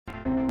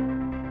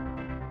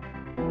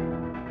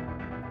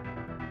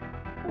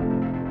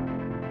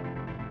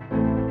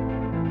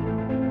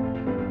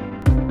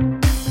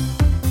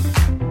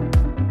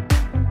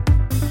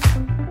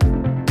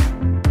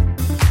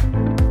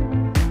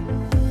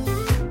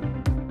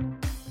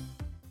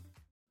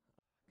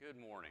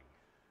Good morning.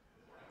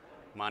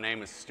 My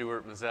name is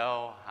Stuart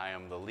Mazzell. I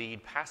am the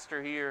lead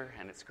pastor here,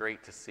 and it's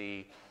great to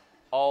see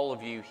all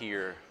of you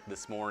here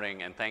this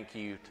morning, and thank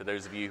you to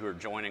those of you who are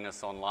joining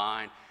us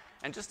online.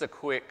 And just a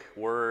quick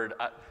word,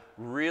 I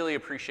really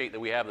appreciate that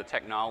we have the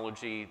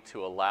technology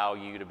to allow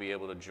you to be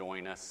able to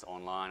join us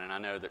online, and I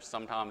know that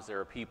sometimes there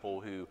are people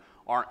who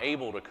aren't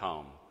able to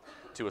come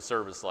to a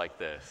service like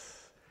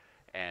this,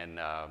 and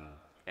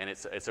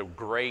it's a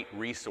great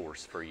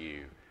resource for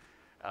you.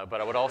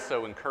 But I would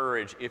also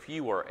encourage, if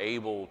you are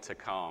able to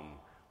come,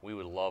 we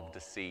would love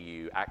to see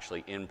you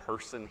actually in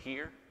person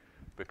here,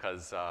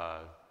 because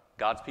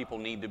God's people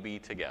need to be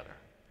together.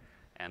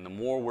 And the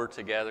more we're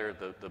together,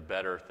 the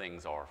better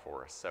things are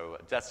for us. So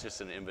that's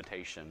just an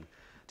invitation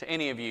to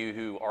any of you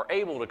who are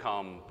able to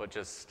come but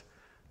just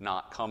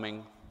not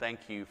coming.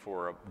 Thank you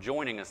for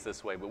joining us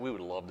this way, but we would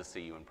love to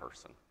see you in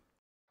person.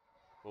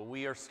 Well,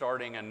 we are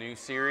starting a new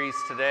series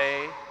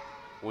today.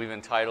 We've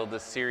entitled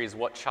this series,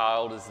 What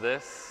Child Is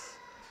This?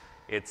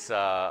 It's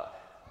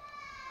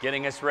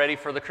getting us ready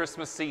for the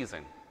Christmas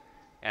season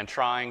and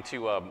trying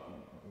to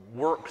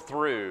work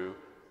through.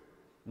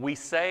 We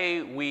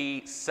say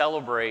we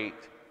celebrate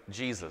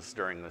Jesus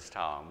during this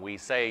time. We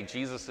say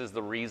Jesus is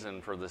the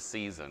reason for the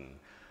season.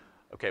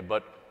 Okay,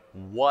 but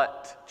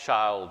what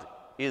child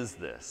is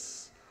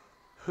this?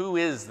 Who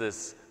is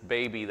this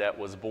baby that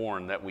was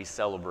born that we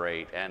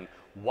celebrate? And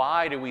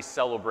why do we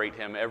celebrate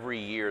him every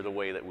year the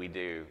way that we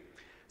do?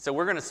 So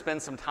we're going to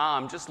spend some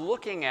time just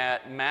looking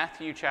at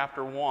Matthew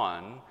chapter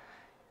 1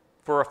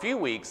 for a few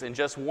weeks in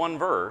just one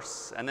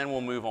verse, and then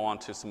we'll move on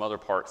to some other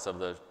parts of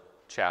the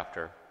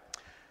chapter.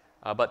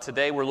 But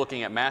today we're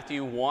looking at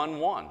Matthew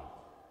 1:1,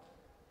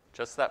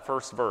 just that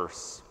first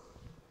verse.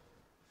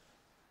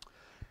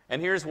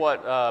 And here's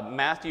what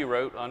Matthew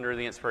wrote under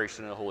the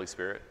inspiration of the Holy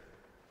Spirit.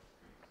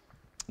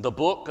 The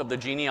book of the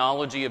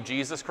genealogy of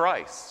Jesus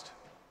Christ,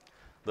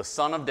 the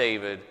son of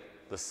David,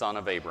 the son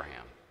of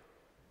Abraham.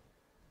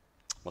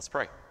 Let's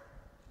pray.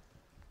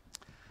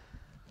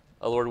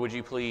 Oh Lord, would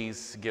you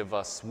please give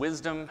us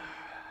wisdom?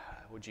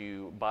 Would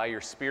you, by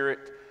your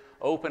Spirit,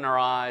 open our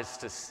eyes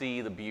to see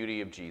the beauty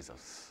of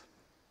Jesus,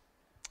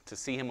 to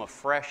see him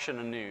afresh and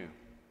anew,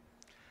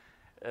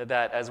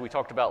 that, as we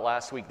talked about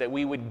last week, that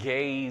we would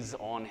gaze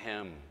on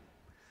him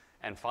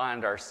and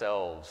find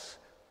ourselves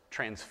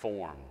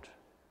transformed.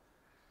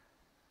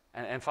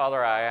 And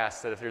Father, I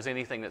ask that if there's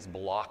anything that's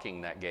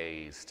blocking that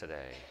gaze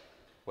today,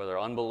 whether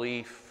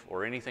unbelief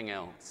or anything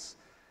else,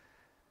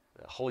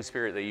 Holy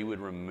Spirit, that you would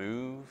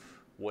remove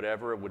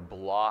whatever would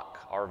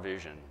block our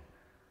vision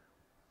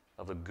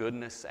of the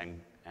goodness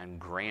and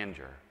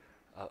grandeur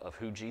of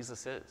who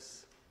Jesus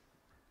is.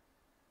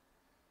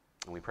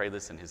 And we pray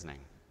this in his name.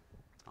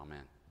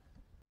 Amen.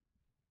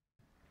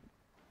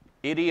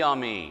 Idi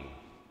Amin.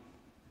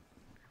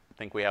 I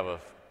think we have a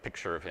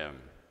picture of him.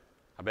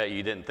 I bet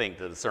you didn't think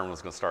that the sermon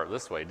was going to start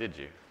this way, did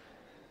you?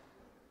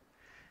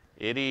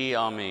 Idi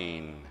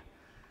Amin.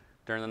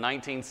 During the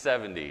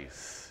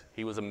 1970s,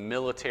 he was a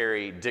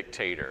military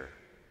dictator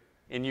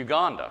in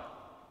Uganda.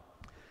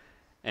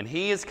 And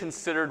he is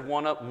considered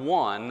one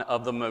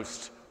of the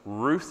most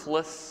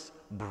ruthless,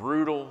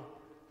 brutal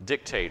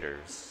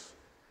dictators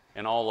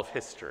in all of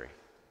history.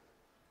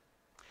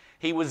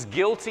 He was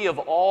guilty of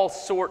all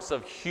sorts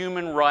of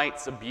human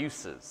rights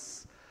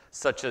abuses,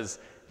 such as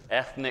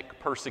ethnic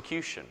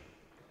persecution,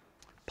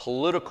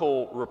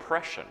 political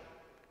repression,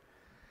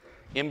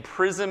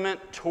 imprisonment,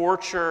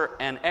 torture,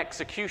 and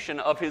execution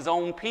of his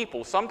own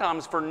people,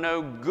 sometimes for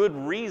no good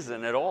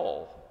reason at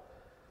all.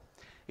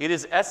 It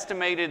is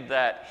estimated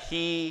that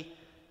he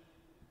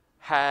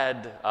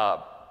had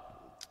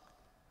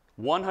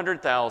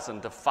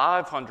 100,000 to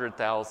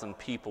 500,000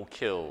 people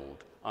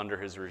killed under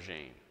his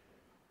regime.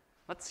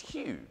 That's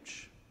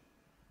huge.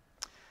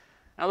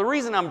 Now, the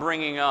reason I'm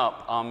bringing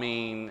up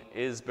Amin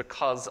is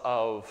because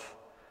of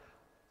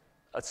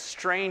a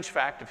strange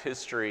fact of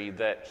history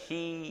that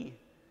he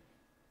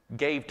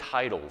gave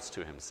titles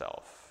to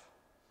himself.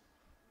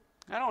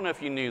 I don't know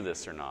if you knew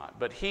this or not,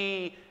 but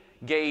he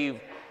gave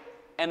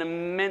an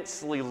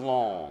immensely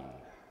long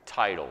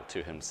title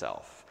to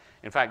himself.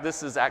 In fact,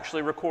 this is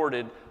actually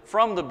recorded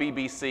from the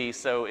BBC,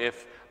 so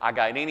if I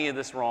got any of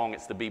this wrong,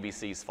 it's the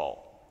BBC's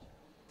fault.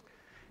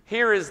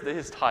 Here is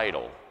his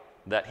title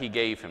that he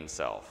gave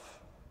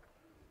himself.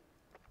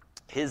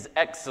 His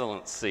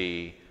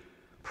Excellency,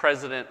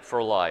 President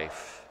for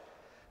Life,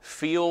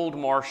 Field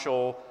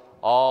Marshal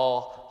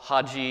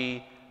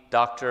Al-Haji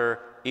Dr.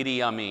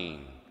 Idi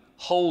Amin,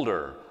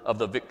 holder of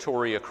the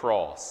Victoria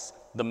Cross,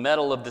 the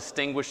Medal of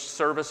Distinguished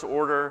Service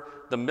Order,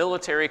 the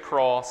Military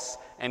Cross,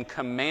 and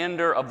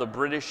Commander of the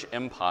British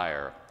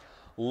Empire,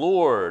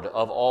 Lord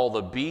of all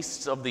the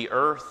beasts of the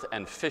earth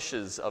and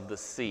fishes of the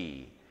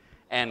sea,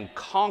 and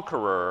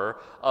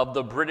conqueror of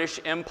the British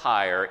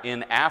Empire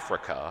in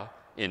Africa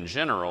in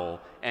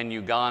general and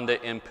Uganda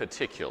in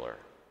particular.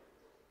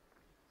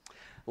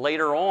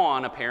 Later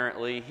on,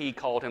 apparently, he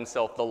called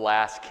himself the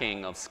last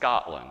king of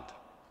Scotland,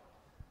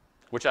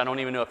 which I don't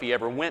even know if he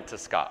ever went to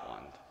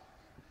Scotland.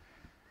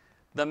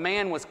 The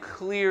man was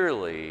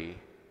clearly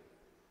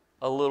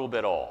a little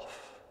bit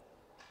off.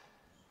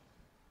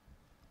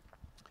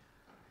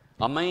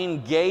 A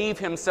man gave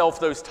himself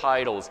those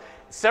titles,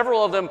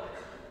 several of them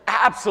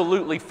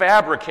absolutely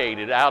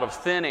fabricated out of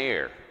thin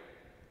air.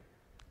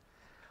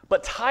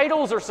 But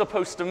titles are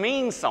supposed to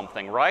mean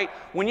something, right?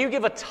 When you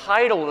give a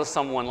title to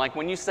someone, like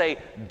when you say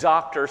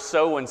Dr.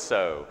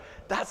 So-and-so,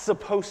 that's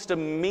supposed to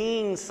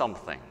mean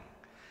something.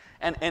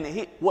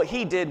 And what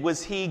he did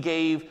was he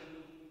gave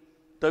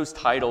those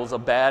titles a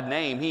bad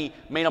name. He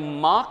made a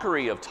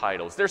mockery of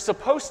titles. They're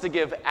supposed to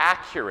give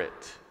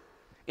accurate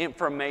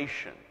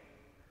information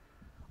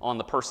on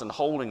the person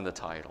holding the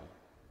title.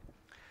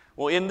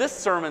 Well, in this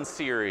sermon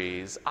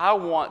series, I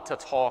want to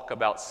talk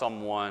about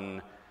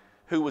someone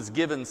who was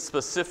given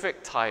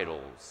specific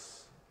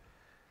titles,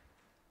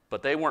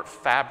 but they weren't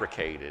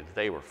fabricated,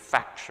 they were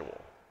factual.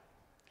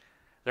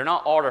 They're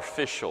not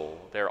artificial,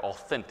 they're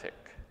authentic.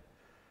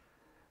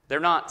 They're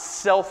not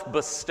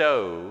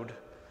self-bestowed,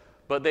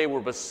 but they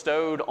were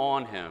bestowed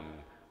on him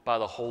by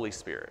the Holy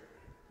Spirit.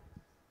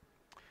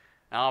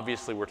 Now,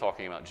 obviously, we're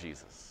talking about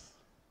Jesus.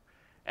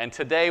 And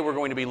today we're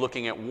going to be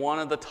looking at one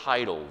of the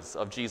titles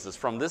of Jesus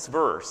from this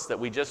verse that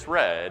we just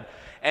read,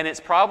 and it's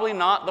probably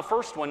not the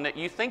first one that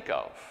you think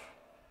of.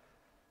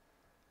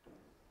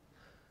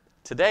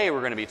 Today we're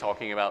going to be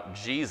talking about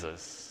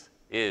Jesus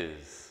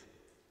is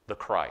the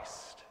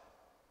Christ.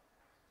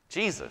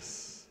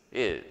 Jesus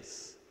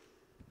is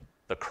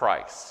the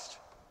Christ.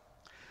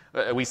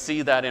 We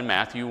see that in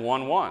Matthew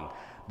 1:1,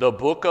 the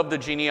book of the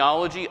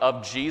genealogy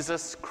of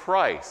Jesus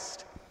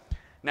Christ.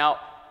 Now,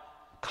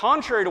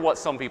 contrary to what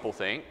some people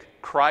think,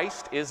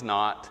 Christ is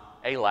not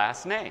a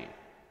last name.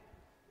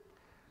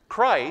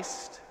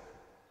 Christ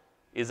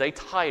is a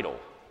title.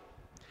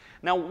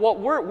 Now,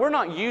 we're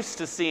not used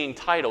to seeing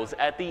titles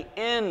at the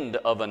end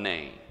of a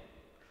name.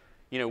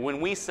 You know,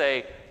 when we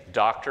say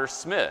Dr.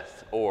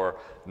 Smith or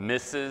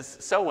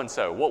Mrs.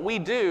 So-and-so, what we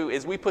do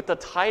is we put the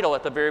title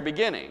at the very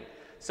beginning.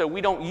 So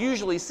we don't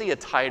usually see a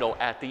title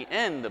at the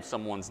end of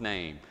someone's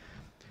name.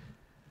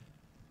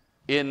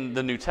 In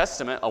the New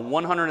Testament,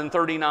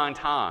 139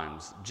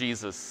 times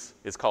Jesus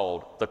is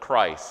called the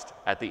Christ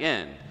at the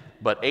end,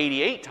 but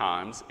 88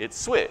 times it's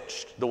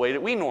switched the way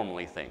that we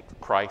normally think,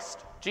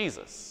 Christ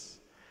Jesus.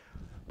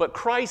 But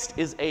Christ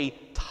is a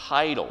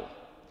title.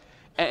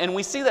 And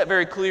we see that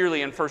very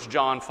clearly in 1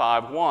 John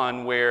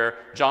 5:1, where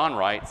John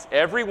writes,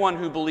 everyone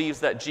who believes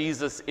that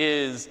Jesus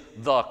is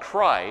the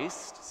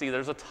Christ, see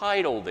there's a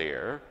title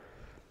there,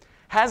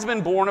 has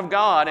been born of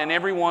God, and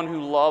everyone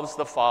who loves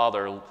the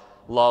Father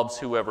loves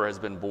whoever has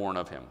been born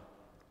of him.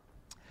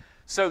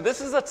 So this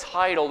is a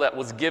title that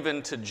was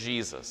given to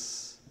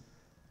Jesus.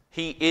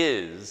 He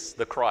is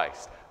the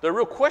Christ. The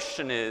real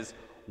question is,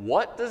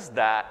 what does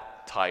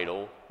that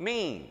title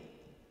mean?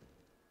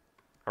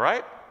 All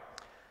right?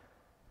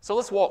 So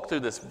let's walk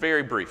through this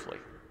very briefly.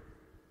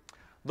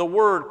 The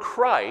word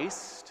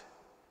Christ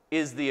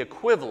is the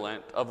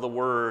equivalent of the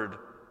word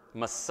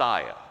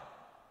Messiah.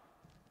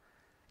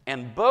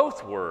 And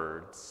both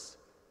words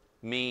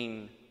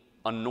mean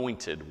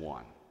anointed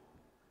one.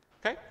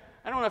 Okay?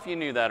 I don't know if you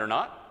knew that or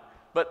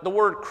not, but the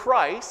word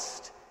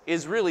Christ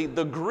is really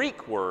the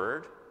Greek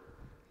word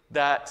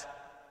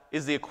that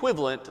is the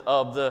equivalent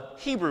of the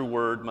Hebrew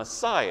word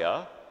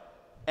Messiah,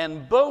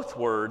 and both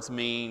words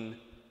mean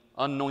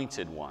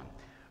anointed one.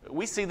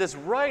 We see this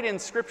right in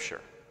Scripture.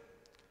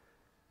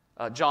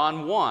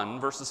 John 1,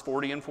 verses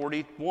 40 and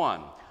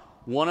 41.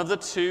 One of the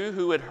two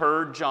who had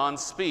heard John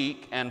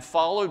speak and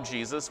followed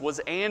Jesus was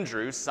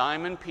Andrew,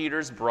 Simon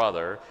Peter's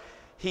brother.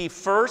 He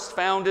first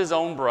found his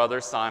own brother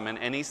Simon,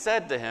 and he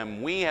said to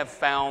him, "We have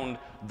found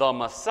the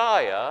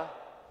Messiah,"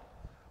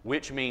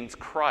 which means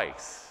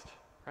Christ.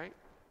 Right?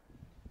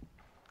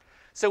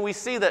 So we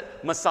see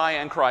that Messiah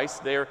and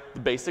Christ, they're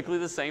basically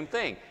the same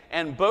thing.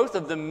 And both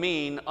of them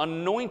mean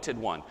anointed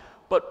one.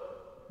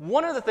 But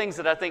one of the things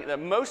that I think that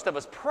most of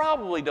us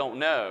probably don't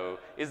know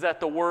is that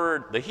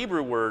the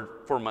Hebrew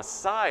word for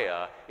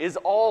Messiah, is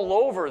all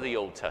over the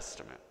Old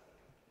Testament.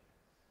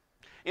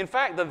 In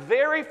fact, the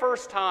very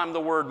first time the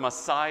word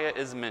Messiah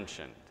is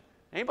mentioned,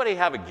 anybody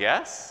have a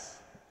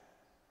guess?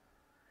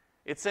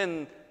 It's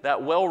in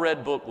that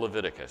well-read book,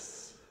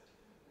 Leviticus.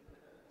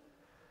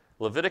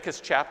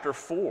 Leviticus chapter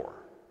 4,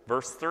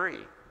 verse 3.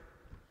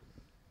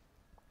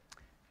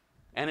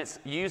 And it's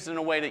used in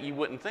a way that you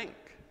wouldn't think.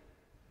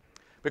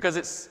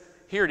 Because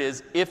here it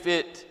is,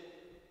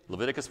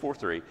 Leviticus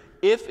 4:3,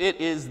 if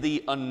it is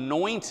the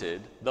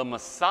anointed, the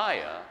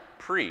Messiah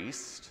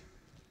priest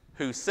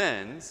who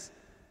sins,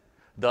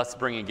 thus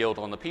bringing guilt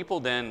on the people,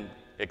 then,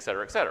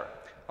 etc., etc.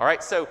 All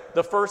right, so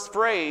the first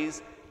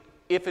phrase,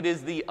 if it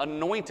is the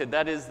anointed,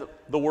 that is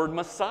the word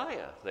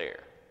Messiah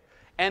there.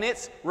 And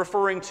it's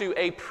referring to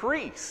a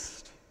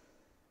priest.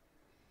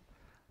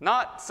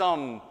 Not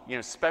some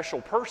special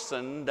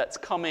person that's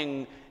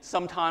coming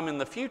sometime in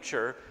the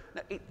future.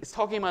 It's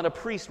talking about a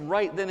priest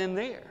right then and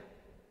there.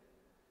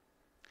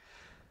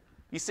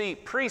 You see,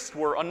 priests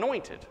were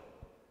anointed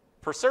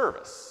for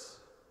service.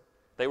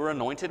 They were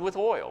anointed with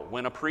oil.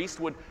 When a priest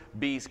would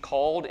be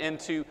called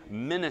into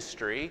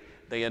ministry,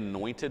 they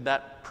anointed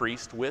that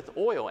priest with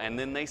oil, and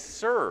then they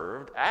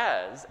served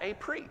as a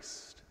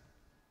priest.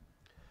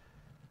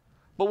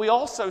 But we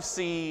also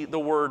see the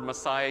word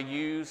Messiah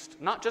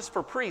used not just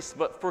for priests,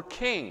 but for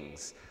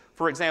kings.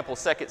 For example,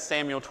 2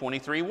 Samuel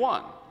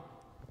 23:1.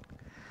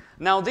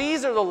 Now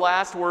these are the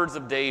last words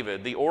of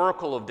David, the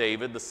oracle of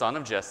David, the son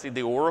of Jesse,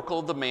 the oracle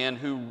of the man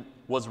who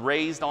was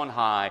raised on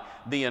high,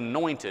 the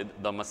anointed,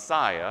 the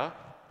Messiah,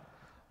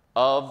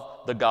 of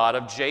the God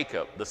of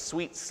Jacob, the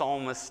sweet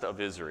psalmist of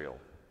Israel.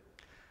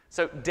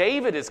 So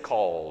David is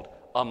called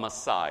a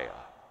Messiah.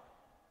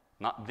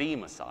 Not the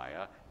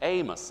Messiah,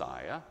 a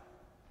Messiah.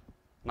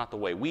 Not the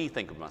way we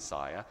think of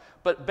Messiah,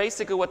 but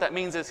basically what that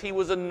means is he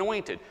was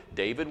anointed.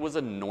 David was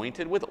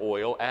anointed with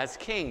oil as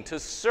king to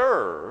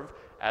serve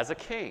as a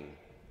king.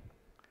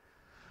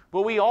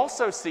 But we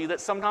also see that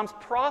sometimes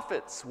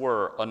prophets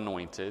were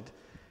anointed,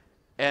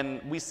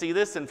 and we see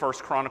this in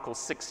 1 Chronicles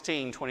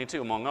 16:22,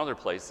 among other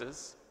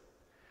places.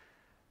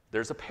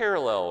 There's a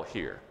parallel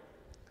here.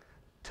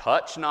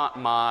 Touch not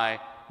my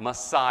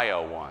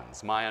Messiah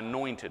ones, my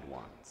anointed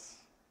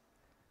ones.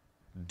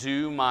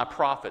 Do my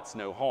prophets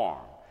no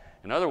harm.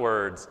 In other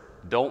words,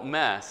 don't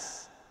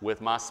mess with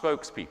my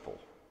spokespeople,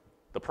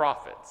 the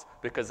prophets,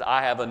 because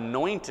I have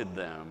anointed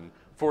them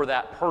for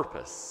that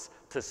purpose,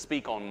 to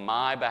speak on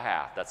my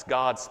behalf. That's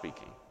God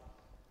speaking.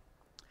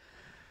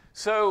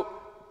 So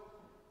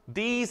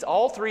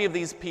all three of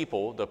these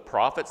people, the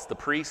prophets, the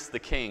priests, the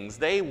kings,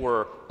 they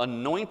were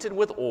anointed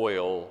with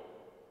oil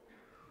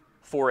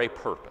for a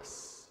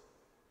purpose.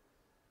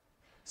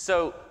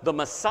 So the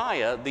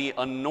Messiah, the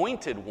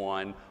anointed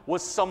one,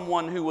 was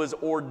someone who was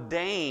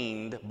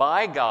ordained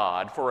by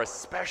God for a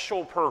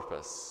special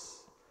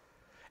purpose.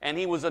 And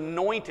he was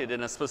anointed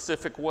in a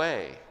specific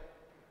way.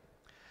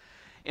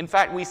 In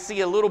fact, we see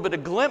a little bit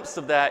of glimpse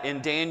of that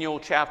in Daniel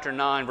chapter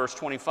 9, verse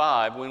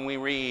 25, when we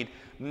read,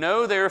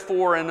 "Know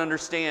therefore and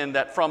understand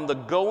that from the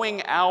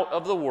going out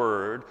of the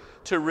word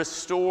to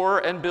restore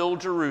and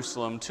build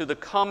Jerusalem to the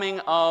coming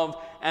of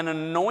an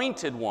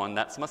anointed one,"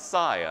 that's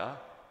Messiah,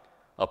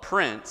 a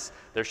prince,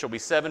 "there shall be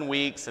 7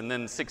 weeks and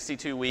then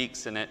 62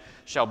 weeks, and it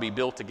shall be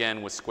built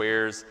again with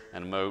squares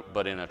and a moat,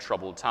 but in a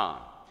troubled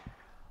time."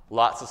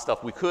 Lots of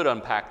stuff we could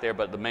unpack there,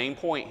 but the main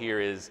point here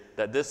is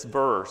that this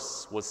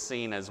verse was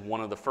seen as one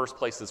of the first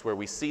places where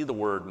we see the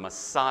word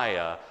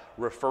Messiah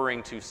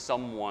referring to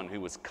someone who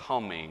was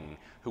coming,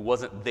 who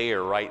wasn't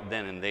there right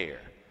then and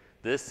there.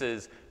 This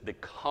is the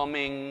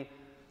coming,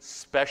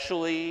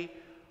 specially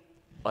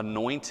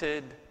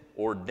anointed,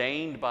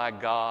 ordained by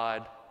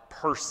God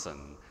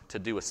person to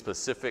do a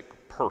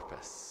specific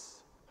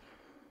purpose.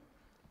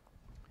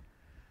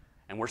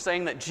 And we're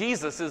saying that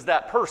Jesus is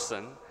that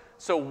person.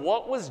 So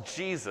what was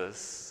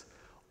Jesus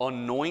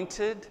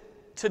anointed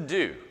to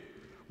do?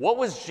 What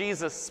was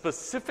Jesus'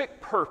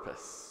 specific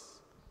purpose?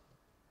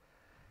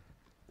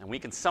 And we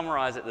can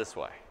summarize it this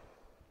way.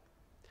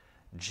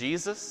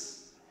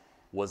 Jesus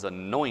was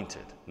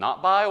anointed,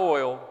 not by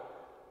oil,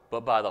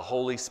 but by the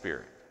Holy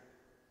Spirit,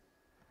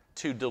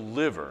 to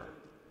deliver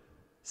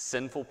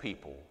sinful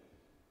people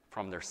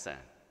from their sin.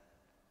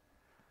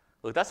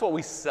 Look, that's what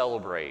we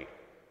celebrate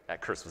at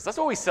Christmas. That's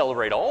what we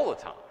celebrate all the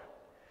time.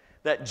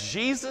 That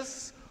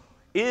Jesus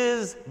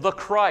is the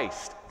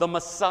Christ, the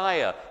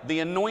Messiah,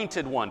 the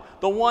anointed one,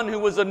 the one who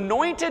was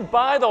anointed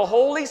by the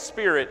Holy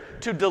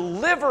Spirit to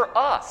deliver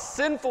us,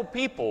 sinful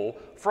people,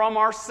 from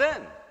our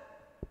sin.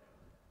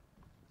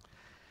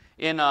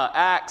 In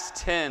Acts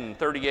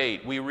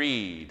 10:38, we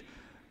read,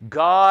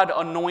 "God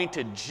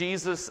anointed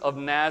Jesus of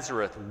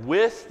Nazareth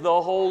with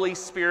the Holy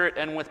Spirit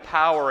and with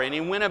power, and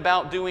he went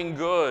about doing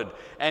good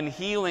and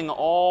healing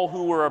all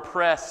who were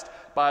oppressed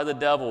by the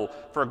devil,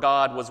 for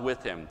God was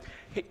with him."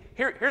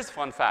 Here's a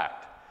fun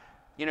fact.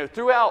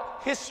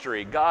 Throughout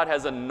history, God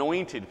has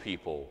anointed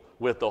people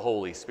with the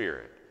Holy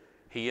Spirit.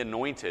 He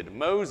anointed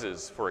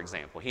Moses, for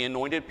example. He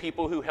anointed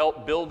people who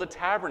helped build the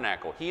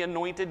tabernacle. He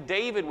anointed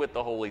David with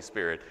the Holy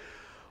Spirit.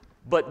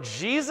 But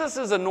Jesus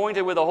is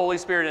anointed with the Holy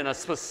Spirit in a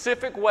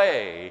specific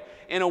way,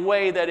 in a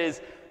way that is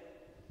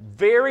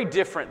very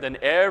different than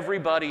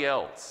everybody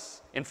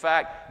else. In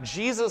fact,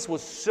 Jesus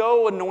was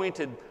so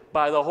anointed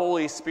by the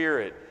Holy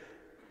Spirit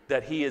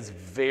that he is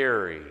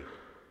very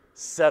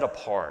set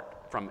apart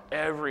from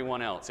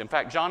everyone else. In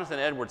fact, Jonathan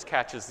Edwards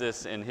catches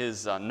this in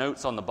his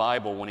notes on the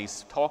Bible when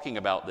he's talking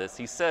about this.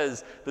 He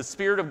says, "The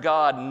Spirit of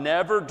God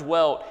never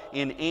dwelt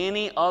in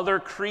any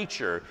other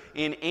creature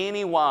in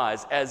any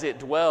wise as it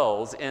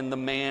dwells in the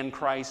man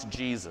Christ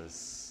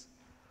Jesus.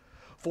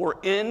 For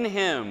in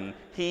him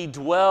he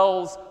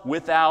dwells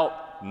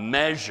without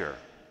measure,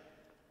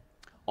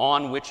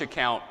 on which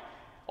account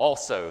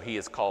also he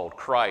is called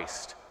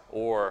Christ,"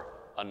 or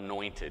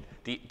anointed.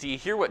 Do you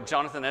hear what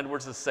Jonathan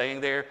Edwards is saying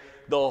there?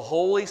 The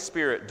Holy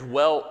Spirit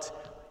dwelt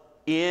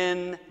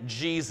in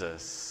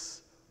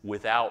Jesus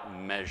without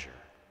measure.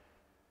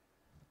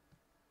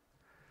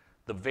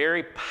 The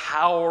very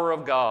power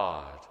of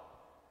God,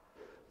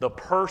 the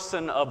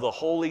person of the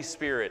Holy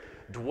Spirit,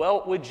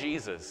 dwelt with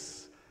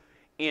Jesus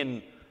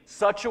in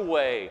such a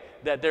way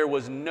that there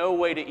was no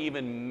way to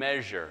even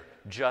measure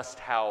just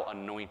how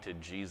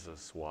anointed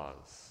Jesus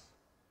was.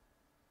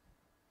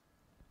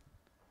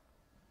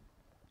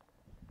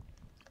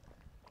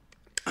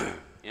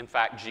 In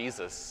fact,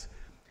 Jesus,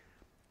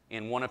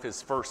 in one of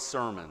his first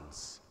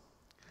sermons,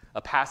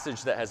 a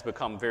passage that has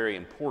become very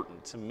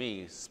important to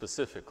me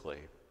specifically,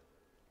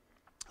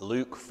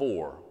 Luke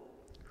 4.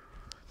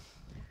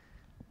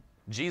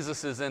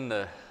 Jesus is in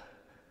the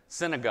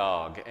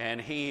synagogue and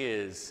he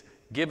is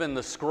given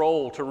the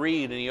scroll to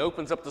read, and he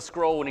opens up the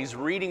scroll and he's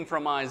reading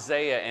from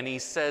Isaiah, and he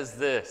says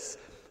this: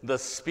 "The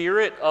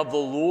Spirit of the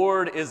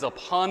Lord is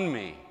upon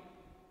me,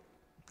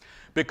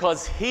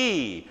 because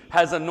he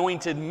has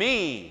anointed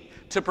me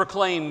to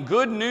proclaim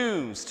good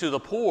news to the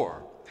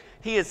poor.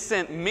 He has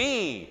sent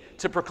me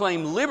to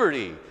proclaim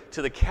liberty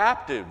to the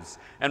captives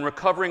and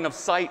recovering of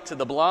sight to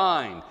the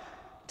blind,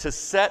 to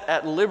set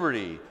at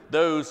liberty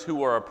those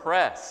who are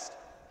oppressed."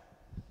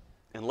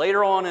 And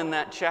later on in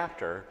that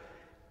chapter,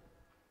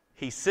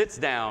 he sits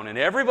down and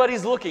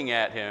everybody's looking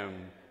at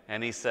him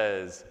and he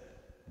says,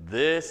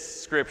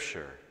 "This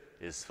scripture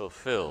is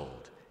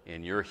fulfilled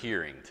in your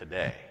hearing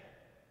today."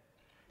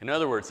 In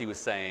other words, he was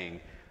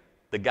saying,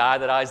 the guy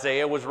that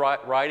Isaiah was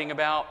writing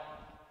about,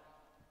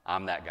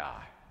 I'm that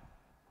guy.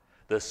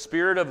 The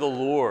Spirit of the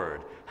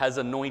Lord has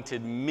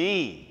anointed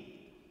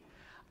me.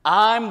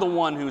 I'm the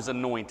one who's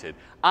anointed.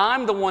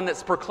 I'm the one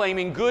that's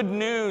proclaiming good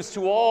news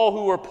to all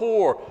who are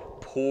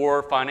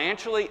poor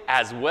financially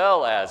as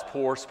well as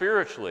poor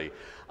spiritually.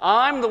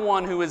 I'm the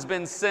one who has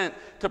been sent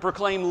to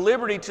proclaim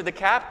liberty to the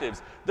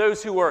captives,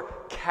 those who are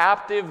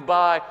captive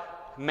by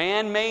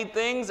man-made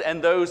things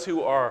and those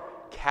who are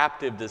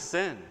captive to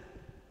sin.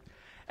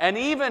 And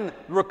even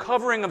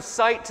recovering of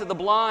sight to the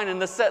blind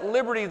and to set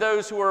liberty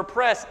those who are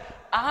oppressed.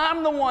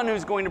 I'm the one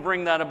who's going to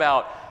bring that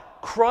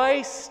about.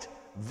 Christ,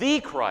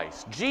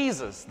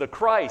 Jesus, the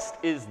Christ,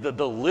 is the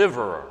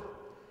deliverer.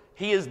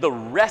 He is the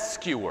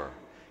rescuer.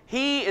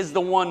 He is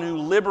the one who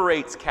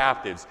liberates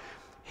captives.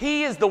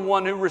 He is the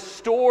one who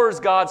restores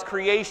God's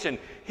creation.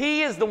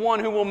 He is the one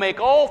who will make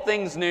all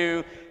things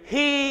new.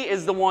 He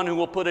is the one who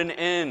will put an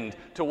end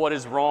to what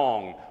is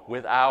wrong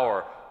with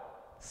our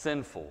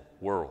sinful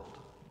world.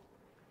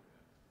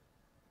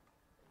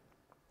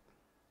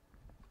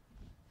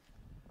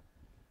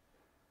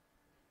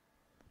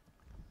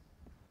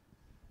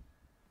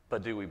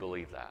 But do we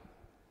believe that?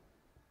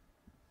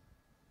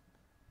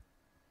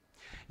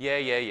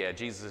 Yeah,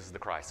 Jesus is the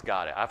Christ.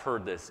 Got it. I've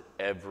heard this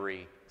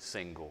every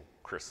single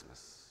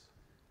Christmas.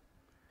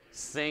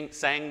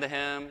 Sang the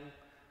hymn,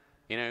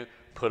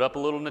 put up a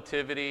little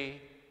nativity,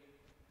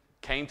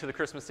 came to the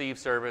Christmas Eve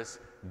service,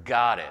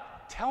 got it.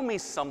 Tell me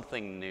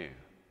something new.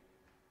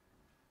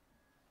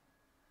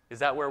 Is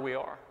that where we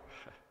are?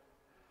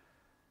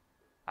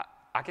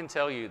 I can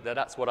tell you that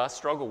that's what I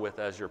struggle with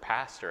as your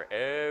pastor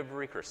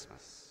every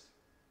Christmas,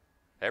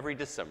 every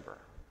December.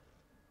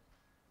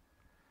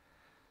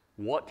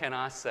 What can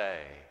I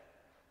say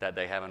that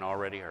they haven't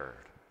already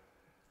heard?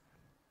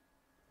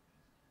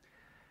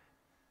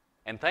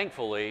 And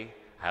thankfully,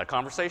 I had a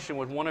conversation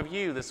with one of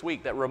you this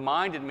week that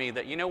reminded me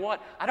that, you know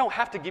what? I don't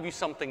have to give you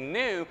something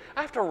new.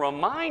 I have to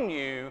remind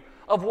you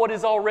of what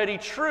is already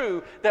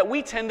true that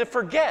we tend to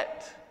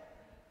forget.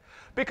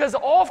 Because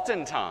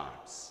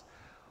oftentimes,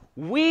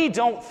 we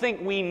don't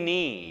think we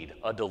need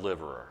a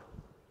deliverer.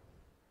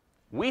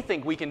 We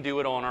think we can do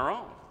it on our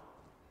own.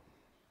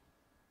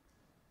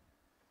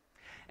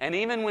 And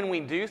even when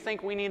we do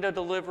think we need a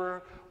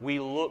deliverer, we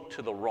look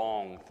to the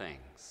wrong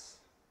things.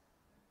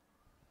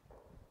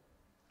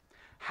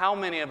 How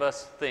many of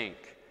us think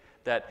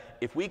that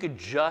if we could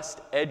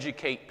just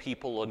educate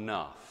people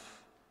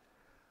enough,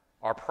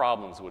 our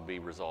problems would be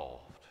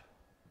resolved?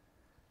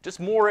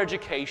 Just more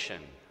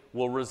education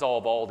will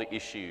resolve all the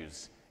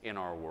issues in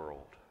our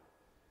world.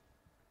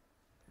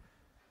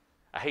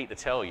 I hate to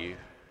tell you,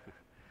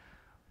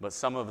 but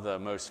some of the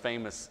most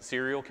famous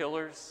serial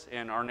killers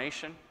in our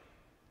nation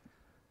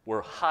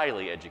were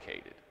highly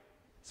educated.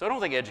 So I don't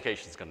think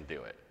education is going to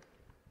do it.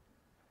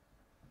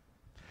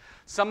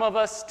 Some of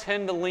us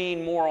tend to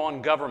lean more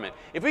on government.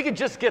 If we could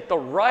just get the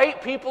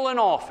right people in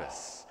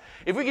office,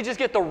 if we could just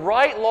get the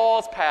right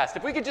laws passed,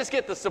 if we could just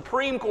get the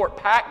Supreme Court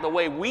packed the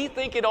way we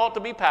think it ought to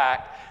be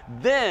packed,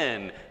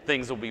 then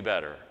things will be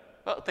better.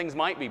 Well, things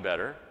might be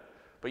better,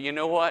 but you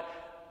know what?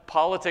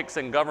 Politics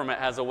and government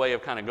has a way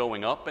of kind of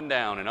going up and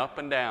down and up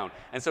and down.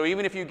 And so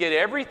even if you get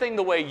everything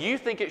the way you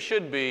think it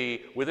should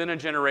be, within a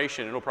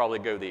generation, it'll probably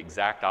go the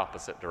exact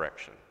opposite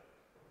direction.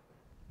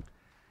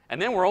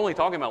 And then we're only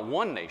talking about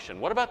one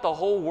nation. What about the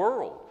whole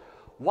world?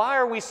 Why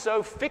are we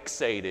so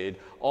fixated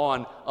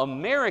on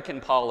American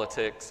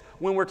politics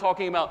when we're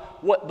talking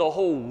about what the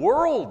whole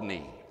world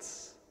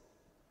needs?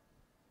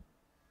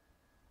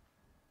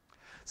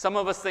 Some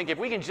of us think if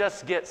we can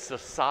just get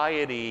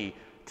society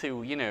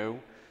to,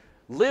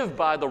 live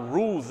by the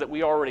rules that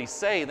we already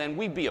say, then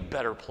we'd be a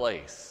better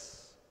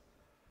place.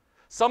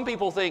 Some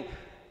people think,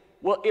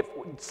 well, if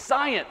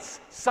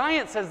science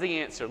has the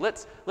answer.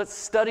 Let's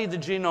study the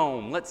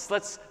genome.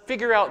 Let's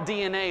figure out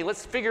DNA.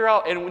 Let's figure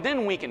out, and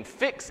then we can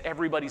fix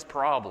everybody's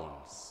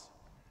problems.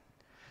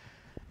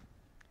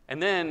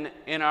 And then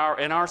in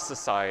our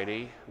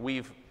society,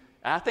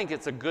 I think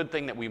it's a good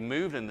thing that we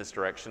moved in this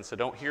direction. So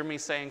don't hear me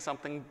saying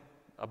something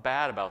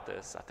bad about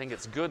this. I think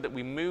it's good that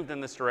we moved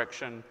in this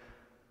direction,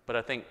 but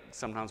I think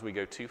sometimes we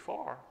go too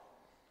far.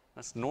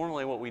 That's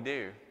normally what we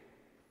do.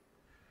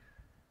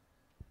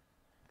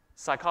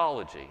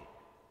 Psychology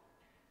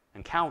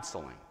and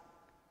counseling.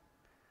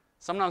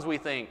 Sometimes we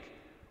think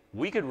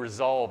we could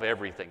resolve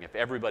everything if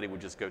everybody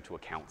would just go to a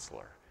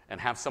counselor and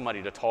have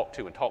somebody to talk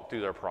to and talk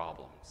through their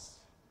problems.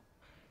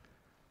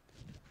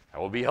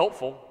 That would be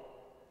helpful,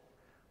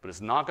 but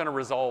it's not going to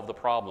resolve the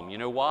problem. You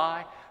know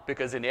why?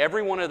 Because in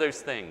every one of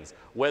those things,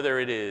 whether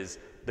it is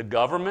the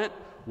government,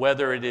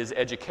 whether it is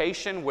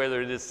education, whether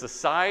it is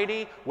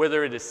society,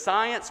 whether it is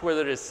science,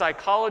 whether it is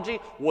psychology,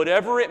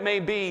 whatever it may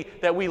be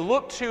that we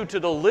look to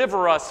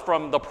deliver us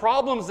from the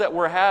problems that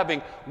we're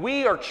having,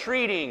 we are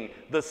treating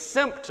the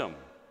symptom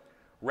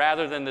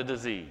rather than the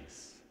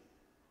disease.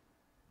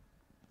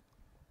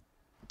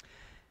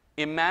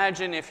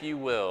 Imagine, if you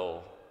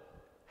will,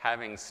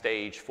 having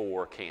stage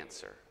 4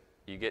 cancer.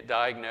 You get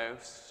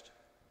diagnosed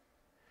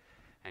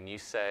and you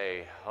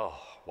say, oh,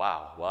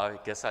 wow, well, I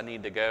guess I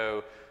need to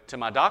go to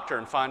my doctor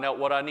and find out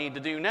what I need to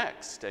do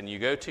next. And you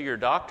go to your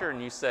doctor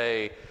and you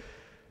say,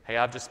 hey,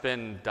 I've just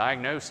been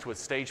diagnosed with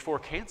stage 4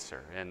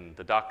 cancer. And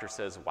the doctor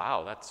says,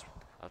 wow, that's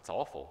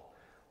awful.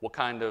 What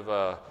kind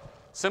of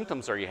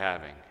symptoms are you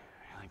having?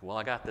 You're like, well,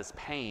 I got this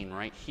pain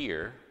right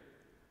here.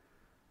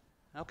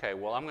 Okay,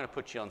 well, I'm going to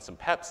put you on some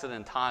Pepcid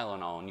and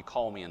Tylenol, and you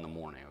call me in the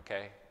morning,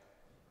 okay?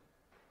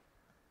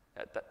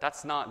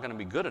 That's not going to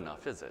be good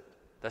enough, is it?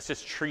 That's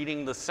just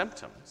treating the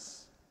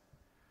symptoms.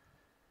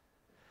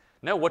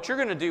 No, what you're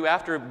going to do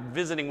after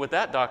visiting with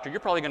that doctor, you're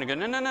probably going to go,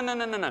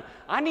 no.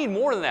 I need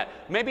more than that.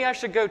 Maybe I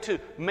should go to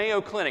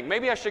Mayo Clinic.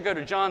 Maybe I should go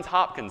to Johns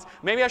Hopkins.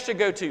 Maybe I should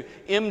go to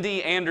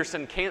MD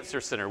Anderson Cancer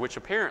Center, which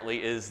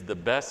apparently is the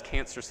best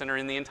cancer center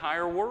in the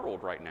entire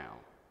world right now.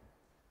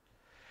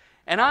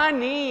 And I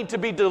need to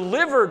be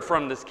delivered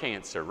from this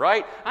cancer,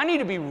 right? I need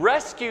to be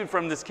rescued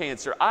from this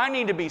cancer. I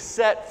need to be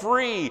set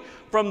free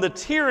from the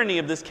tyranny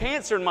of this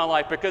cancer in my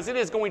life because it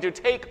is going to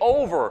take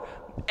over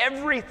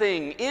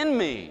everything in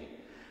me.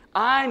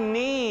 I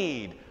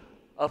need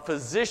a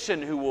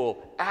physician who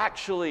will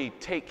actually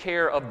take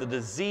care of the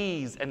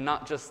disease and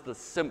not just the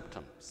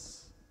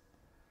symptoms.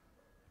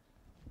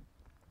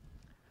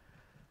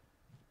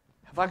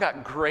 Have I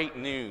got great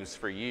news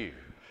for you?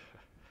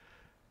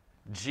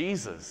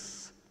 Jesus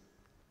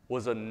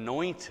was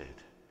anointed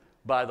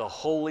by the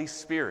Holy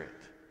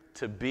Spirit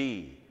to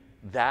be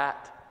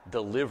that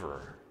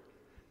deliverer,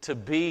 to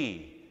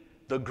be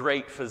the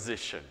great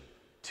physician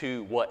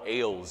to what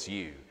ails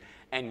you.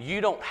 And you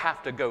don't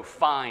have to go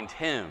find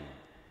him.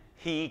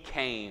 He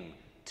came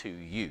to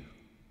you.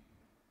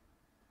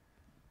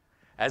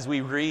 As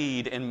we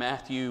read in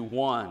Matthew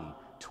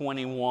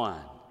 1:21,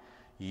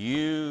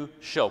 you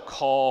shall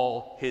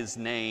call his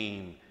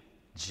name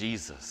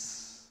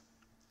Jesus,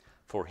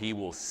 for he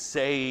will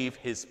save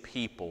his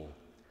people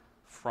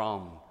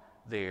from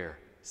their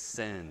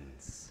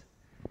sins.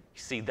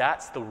 You see,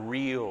 that's the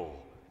real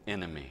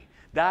enemy.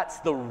 That's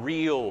the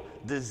real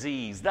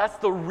disease. That's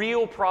the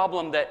real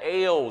problem that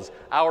ails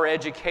our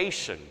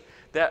education,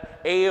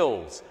 that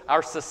ails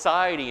our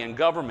society and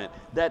government,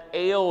 that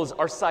ails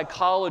our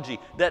psychology,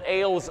 that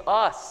ails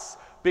us,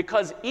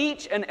 because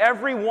each and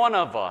every one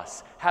of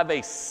us have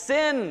a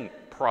sin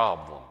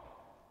problem.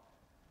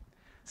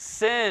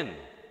 Sin,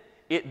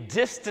 it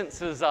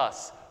distances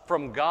us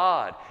from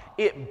God.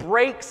 It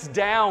breaks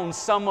down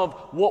some of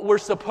what we're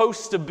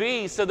supposed to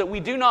be so that we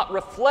do not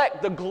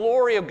reflect the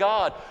glory of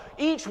God.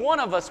 Each one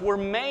of us were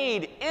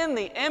made in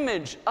the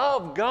image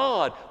of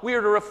God. We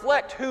are to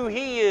reflect who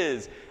He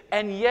is,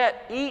 and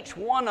yet each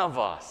one of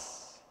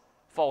us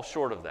falls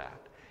short of that.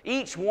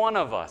 Each one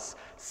of us,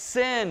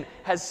 sin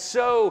has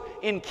so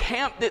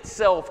encamped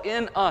itself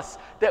in us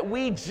that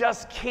we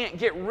just can't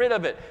get rid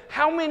of it.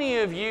 How many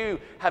of you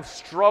have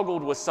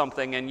struggled with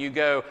something and you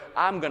go,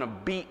 I'm going to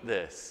beat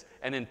this,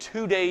 and then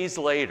 2 days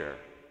later,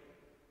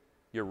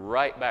 you're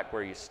right back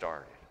where you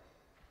started?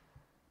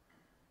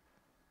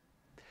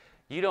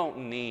 You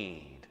don't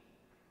need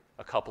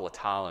a couple of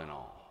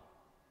Tylenol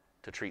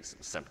to treat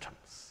some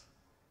symptoms.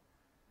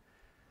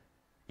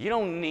 You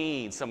don't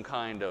need some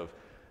kind of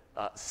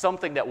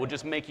something that will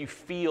just make you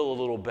feel a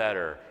little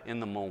better in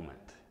the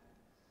moment.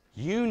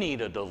 You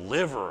need a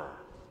deliverer.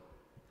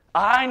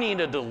 I need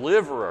a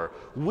deliverer.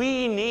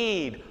 We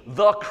need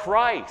the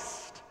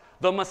Christ,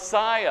 the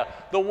Messiah,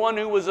 the one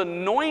who was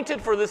anointed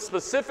for this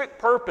specific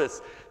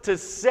purpose to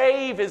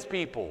save His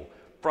people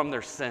from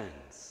their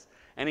sins.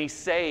 And He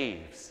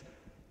saves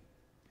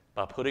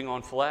by putting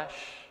on flesh,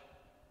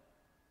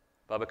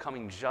 by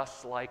becoming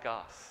just like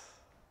us,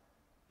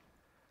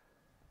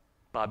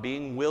 by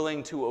being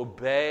willing to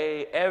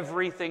obey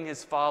everything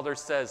His Father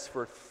says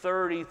for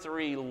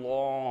 33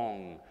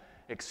 long,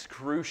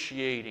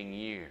 excruciating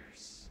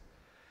years,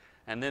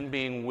 and then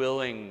being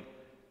willing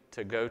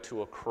to go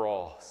to a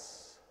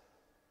cross,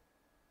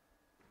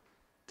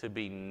 to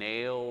be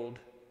nailed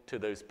to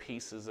those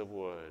pieces of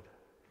wood,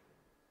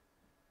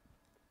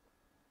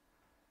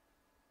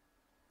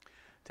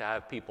 to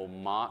have people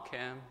mock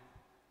Him,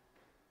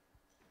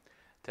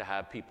 to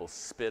have people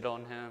spit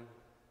on Him,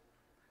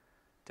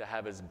 to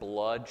have his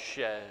blood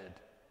shed,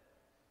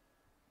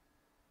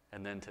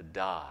 and then to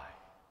die.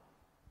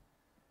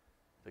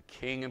 The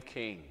King of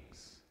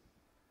Kings,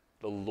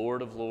 the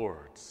Lord of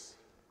Lords,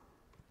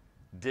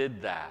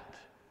 did that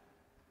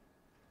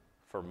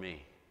for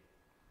me,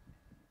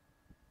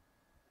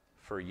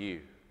 for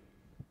you,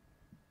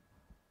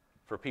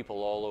 for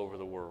people all over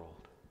the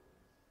world.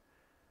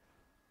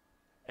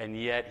 And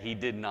yet he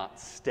did not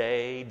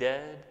stay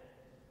dead.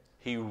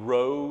 He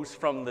rose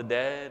from the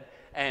dead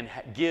and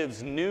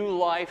gives new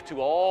life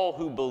to all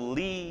who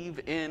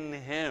believe in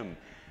him.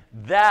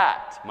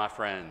 That, my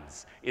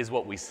friends, is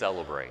what we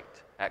celebrate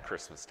at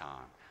Christmas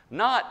time.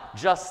 Not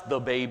just the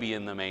baby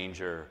in the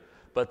manger,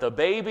 but the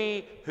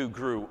baby who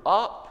grew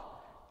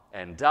up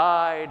and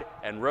died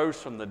and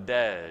rose from the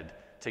dead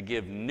to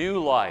give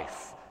new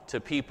life to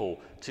people,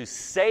 to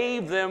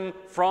save them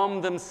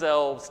from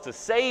themselves, to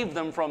save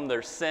them from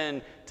their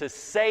sin, to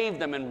save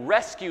them and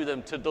rescue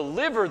them, to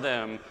deliver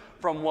them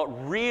from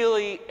what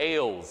really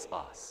ails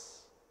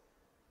us.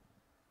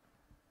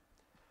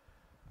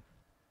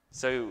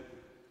 So,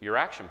 your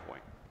action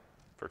point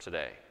for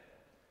today,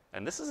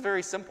 and this is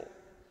very simple.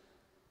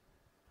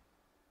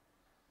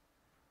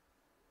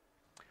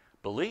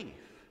 Believe.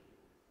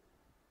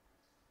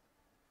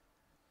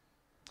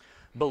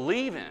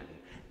 Believe in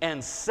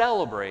and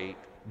celebrate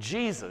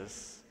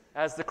Jesus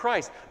as the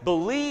Christ.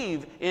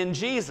 Believe in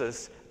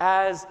Jesus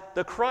as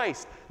the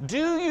Christ.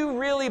 Do you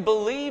really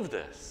believe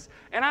this?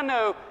 And I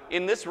know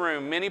in this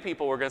room, many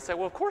people are going to say,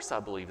 well, of course I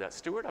believe that,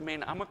 Stuart. I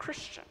mean, I'm a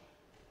Christian.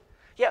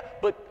 Yeah,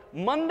 but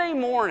Monday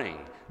morning,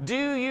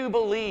 do you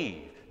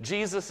believe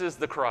Jesus is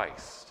the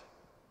Christ?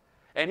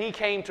 And he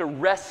came to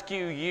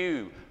rescue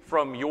you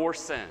from your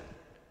sin.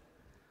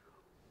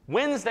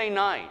 Wednesday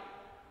night,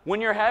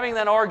 when you're having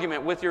that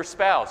argument with your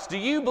spouse, do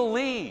you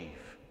believe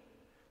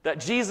that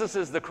Jesus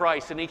is the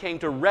Christ and he came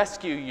to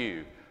rescue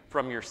you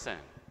from your sin?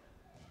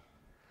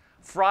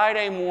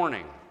 Friday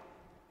morning,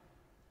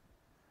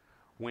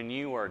 when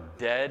you are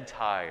dead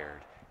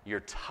tired,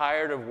 you're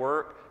tired of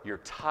work, you're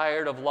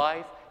tired of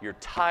life, you're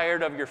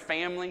tired of your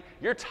family,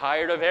 you're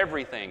tired of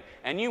everything,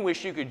 and you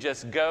wish you could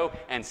just go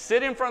and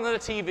sit in front of the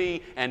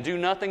TV and do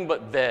nothing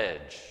but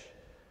veg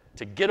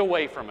to get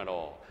away from it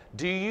all.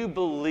 Do you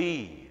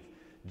believe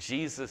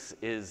Jesus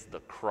is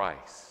the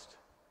Christ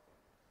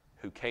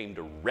who came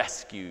to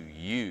rescue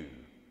you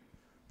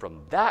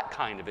from that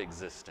kind of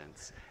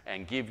existence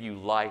and give you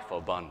life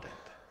abundant?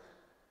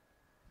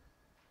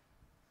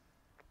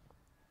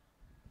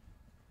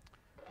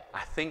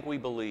 I think we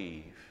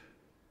believe,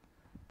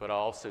 but I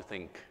also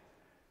think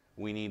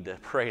we need to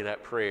pray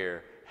that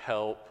prayer,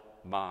 help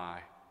my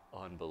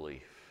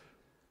unbelief.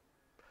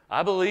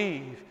 I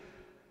believe,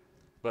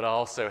 but I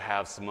also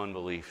have some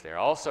unbelief there.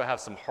 I also have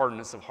some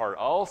hardness of heart.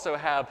 I also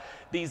have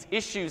these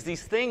issues,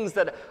 these things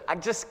that I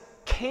just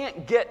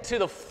can't get to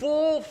the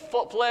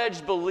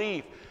full-fledged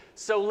belief.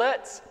 So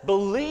let's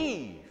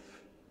believe.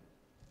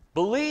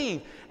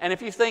 Believe. And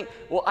if you think,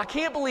 well, I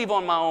can't believe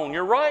on my own,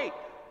 you're right.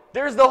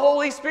 There's the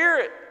Holy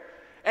Spirit.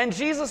 And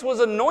Jesus was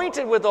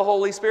anointed with the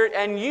Holy Spirit,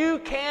 and you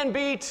can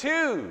be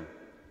too.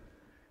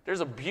 There's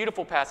a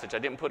beautiful passage. I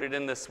didn't put it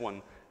in this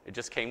one. It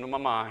just came to my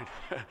mind.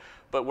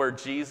 But where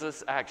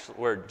Jesus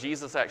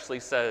actually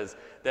says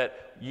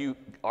that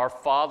our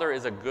Father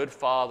is a good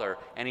Father,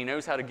 and he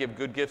knows how to give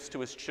good gifts to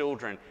his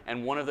children,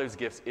 and one of those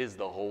gifts is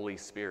the Holy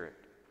Spirit.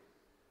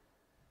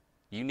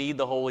 You need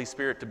the Holy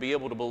Spirit to be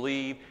able to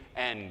believe,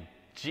 and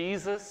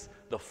Jesus,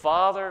 the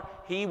Father,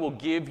 he will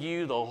give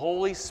you the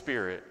Holy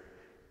Spirit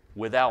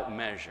without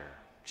measure,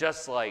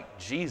 just like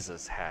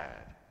Jesus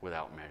had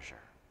without measure.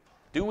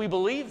 Do we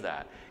believe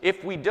that?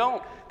 If we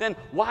don't, then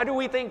why do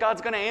we think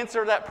God's going to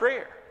answer that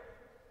prayer?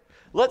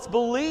 Let's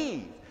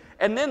believe.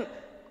 And then,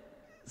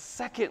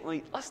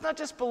 secondly, let's not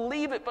just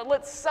believe it, but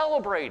let's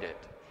celebrate it.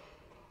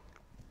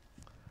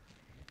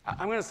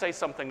 I'm going to say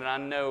something that I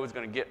know is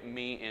going to get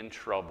me in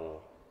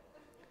trouble.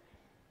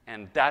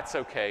 And that's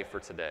okay for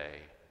today,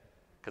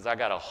 because I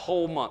got a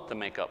whole month to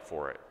make up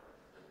for it.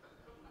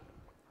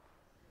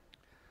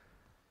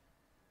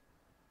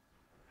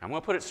 I'm going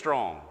to put it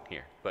strong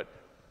here, but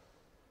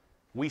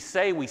we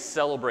say we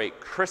celebrate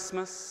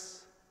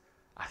Christmas.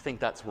 I think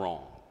that's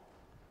wrong.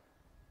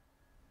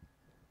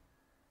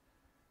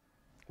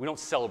 We don't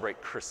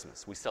celebrate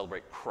Christmas. We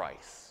celebrate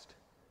Christ.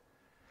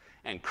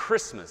 And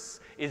Christmas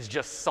is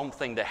just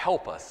something to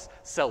help us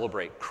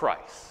celebrate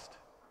Christ.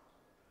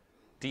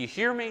 Do you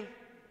hear me?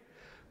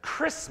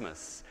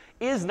 Christmas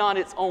is not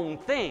its own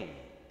thing.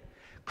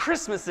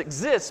 Christmas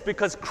exists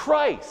because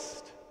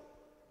Christ.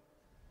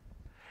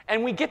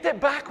 And we get that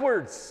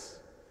backwards.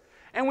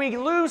 And we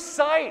lose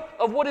sight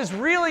of what is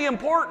really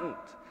important.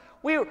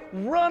 We're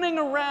running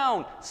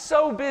around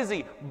so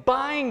busy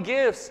buying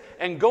gifts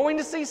and going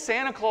to see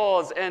Santa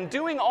Claus and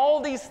doing all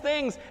these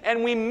things,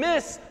 and we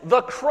miss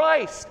the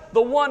Christ,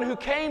 the one who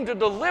came to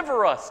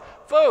deliver us.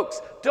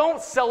 Folks,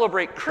 don't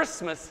celebrate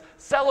Christmas,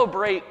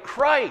 celebrate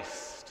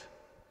Christ.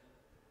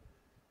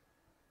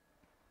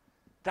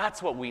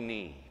 That's what we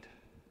need.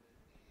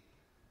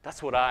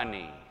 That's what I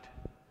need.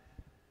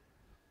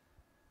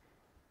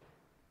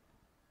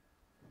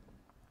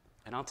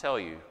 And I'll tell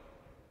you,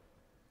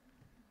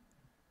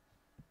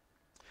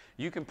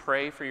 you can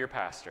pray for your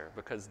pastor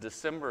because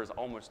December is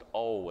almost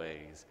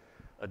always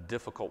a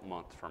difficult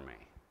month for me.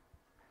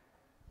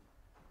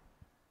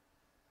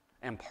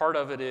 And part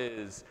of it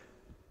is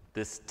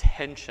this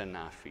tension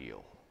I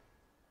feel.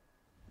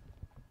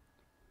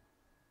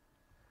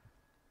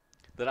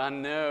 That I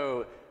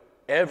know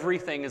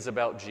everything is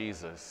about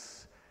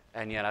Jesus,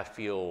 and yet I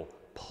feel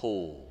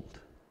pulled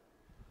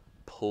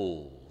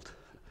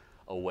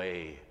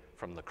away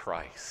from the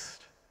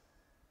Christ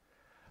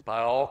by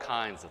all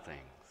kinds of things.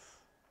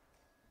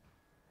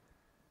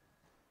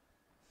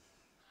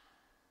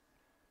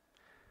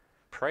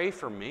 Pray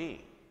for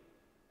me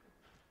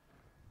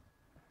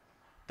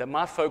that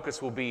my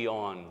focus will be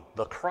on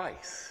the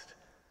Christ,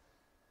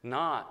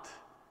 not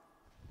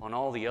on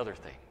all the other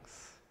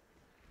things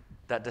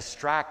that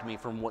distract me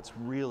from what's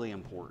really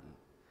important.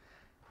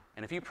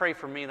 And if you pray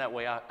for me that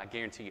way, I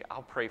guarantee you,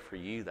 I'll pray for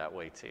you that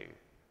way too.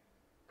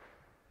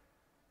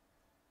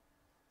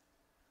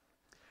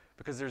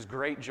 Because there's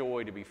great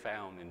joy to be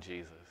found in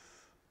Jesus.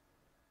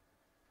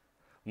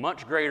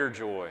 Much greater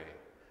joy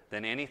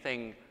than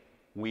anything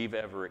we've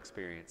ever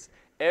experienced.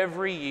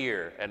 Every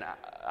year, and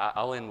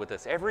I'll end with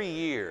this, every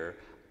year,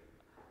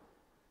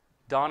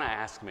 Donna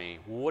asked me,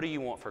 what do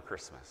you want for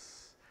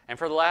Christmas? And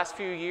for the last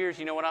few years,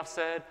 you know what I've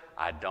said?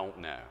 I don't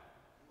know.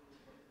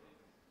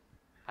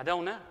 I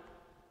don't know.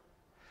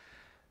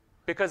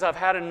 Because I've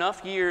had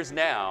enough years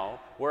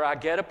now where I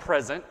get a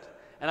present,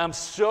 and I'm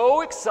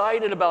so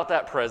excited about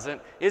that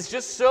present. It's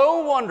just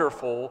so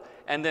wonderful.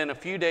 And then a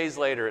few days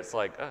later, it's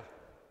like, oh,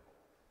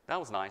 that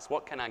was nice.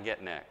 What can I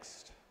get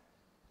next?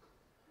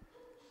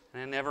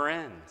 And it never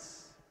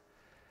ends.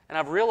 And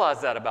I've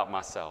realized that about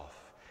myself.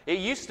 It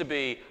used to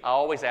be I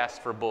always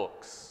asked for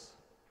books.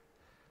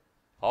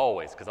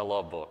 Always, because I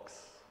love books.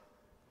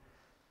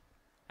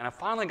 And I've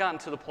finally gotten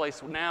to the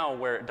place now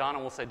where Donna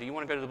will say, do you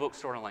want to go to the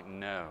bookstore? And I'm like,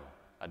 no,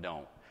 I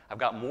don't. I've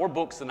got more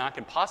books than I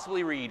can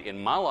possibly read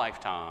in my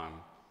lifetime.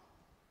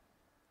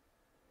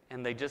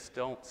 And they just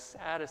don't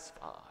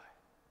satisfy.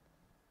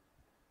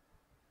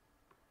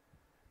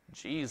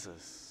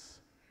 Jesus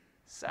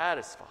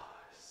satisfies.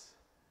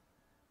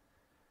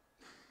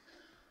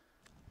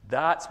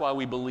 That's why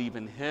we believe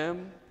in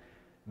Him.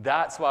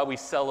 That's why we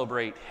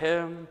celebrate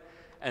Him.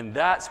 And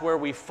that's where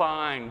we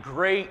find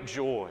great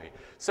joy.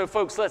 So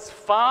folks, let's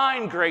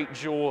find great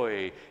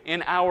joy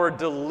in our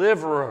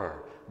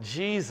deliverer,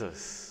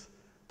 Jesus,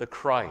 the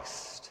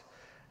Christ.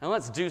 And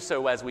let's do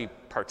so as we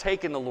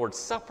partake in the Lord's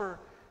Supper,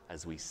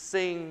 as we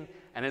sing,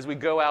 and as we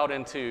go out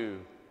into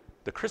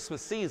the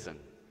Christmas season.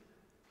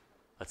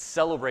 Let's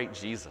celebrate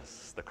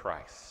Jesus, the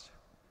Christ.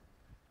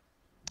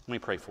 Let me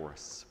pray for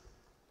us.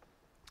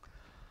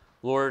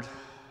 Lord,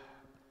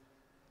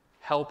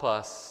 help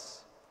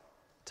us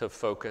to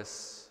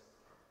focus.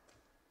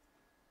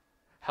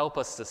 Help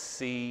us to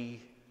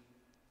see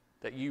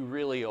that you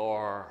really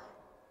are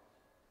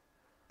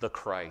the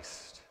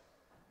Christ,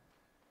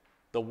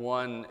 the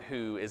one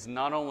who is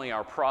not only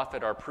our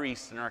prophet, our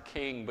priest, and our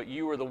king, but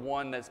you are the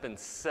one that's been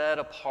set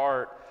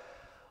apart,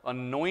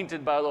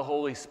 anointed by the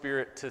Holy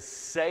Spirit to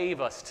save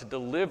us, to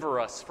deliver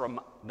us from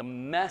the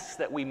mess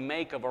that we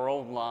make of our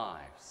own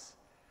lives,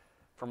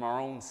 from our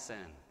own sin.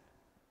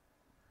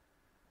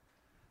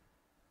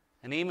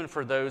 And even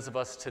for those of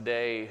us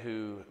today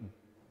who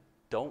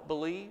don't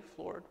believe,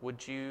 Lord,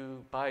 would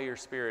you, by your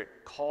Spirit,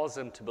 cause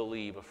them to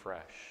believe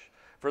afresh?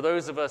 For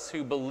those of us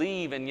who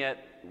believe and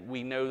yet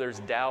we know there's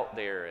doubt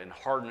there and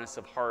hardness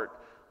of heart,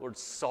 Lord,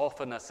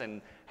 soften us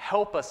and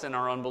help us in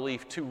our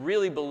unbelief to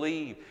really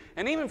believe.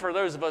 And even for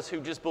those of us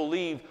who just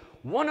believe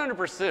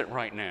 100%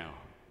 right now,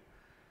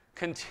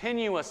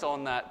 continue us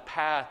on that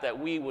path that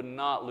we would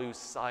not lose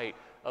sight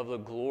of the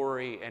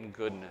glory and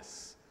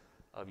goodness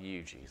of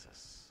you,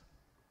 Jesus.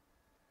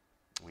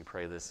 We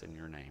pray this in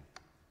your name.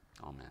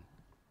 Amen.